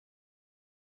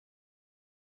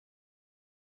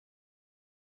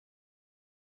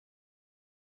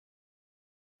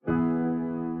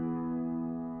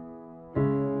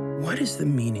What is the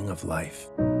meaning of life?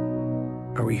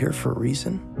 Are we here for a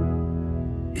reason?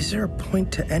 Is there a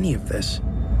point to any of this?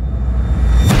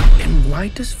 And why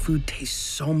does food taste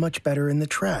so much better in the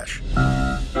trash?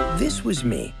 This was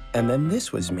me, and then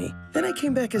this was me. Then I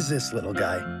came back as this little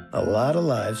guy. A lot of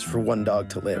lives for one dog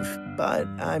to live, but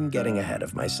I'm getting ahead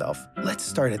of myself. Let's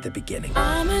start at the beginning.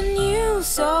 I'm a new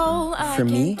soul. For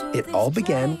me, it all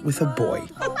began with a boy.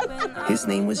 His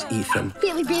name was Ethan.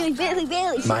 Bailey, Bailey, Bailey,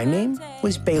 Bailey. My name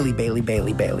was Bailey, Bailey,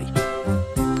 Bailey, Bailey.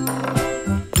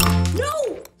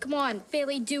 No! Come on,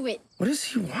 Bailey, do it. What does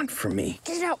he want from me?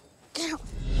 Get it out. Get it out.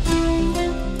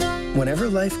 Whenever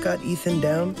life got Ethan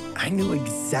down, I knew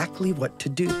exactly what to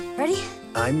do. Ready?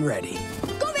 I'm ready.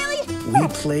 Go, Bailey! We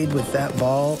played with that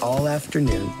ball all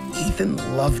afternoon. Ethan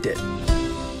loved it.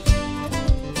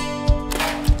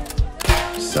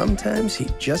 Sometimes he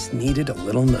just needed a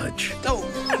little nudge. Oh,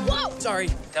 Whoa! sorry.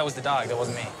 That was the dog, that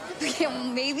wasn't me. Okay, well,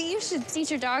 maybe you should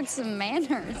teach your dog some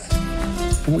manners.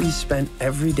 We spent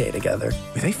every day together.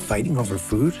 Were they fighting over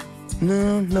food?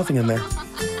 No, nothing in there.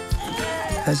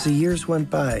 As the years went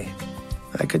by,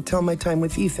 I could tell my time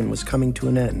with Ethan was coming to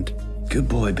an end. Good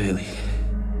boy, Bailey.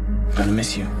 I'm gonna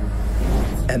miss you.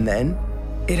 And then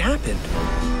it happened.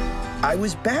 I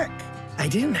was back. I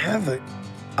didn't have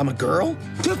I'm a girl?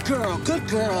 Good girl, good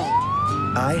girl.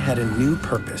 I had a new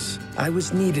purpose. I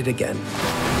was needed again.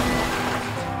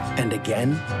 And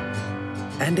again.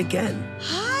 And again.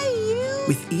 Hi, you!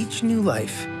 With each new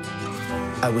life,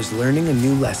 I was learning a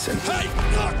new lesson.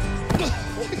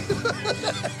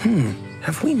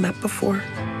 Have we met before?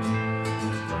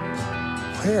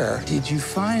 Where did you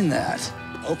find that?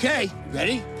 Okay,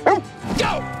 ready?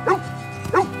 Go!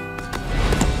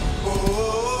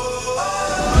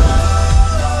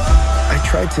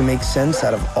 I tried to make sense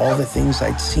out of all the things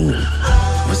I'd seen.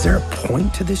 Was there a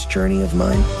point to this journey of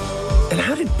mine? And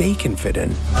how did bacon fit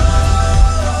in?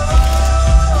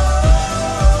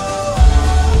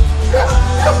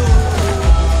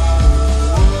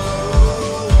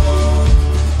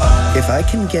 If I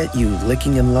can get you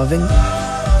licking and loving,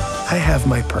 I have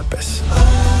my purpose.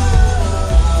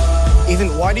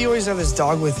 Ethan, why do you always have this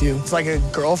dog with you? It's like a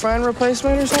girlfriend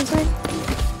replacement or something?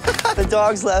 The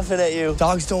dog's laughing at you.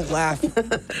 Dogs don't laugh.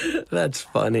 That's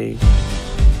funny.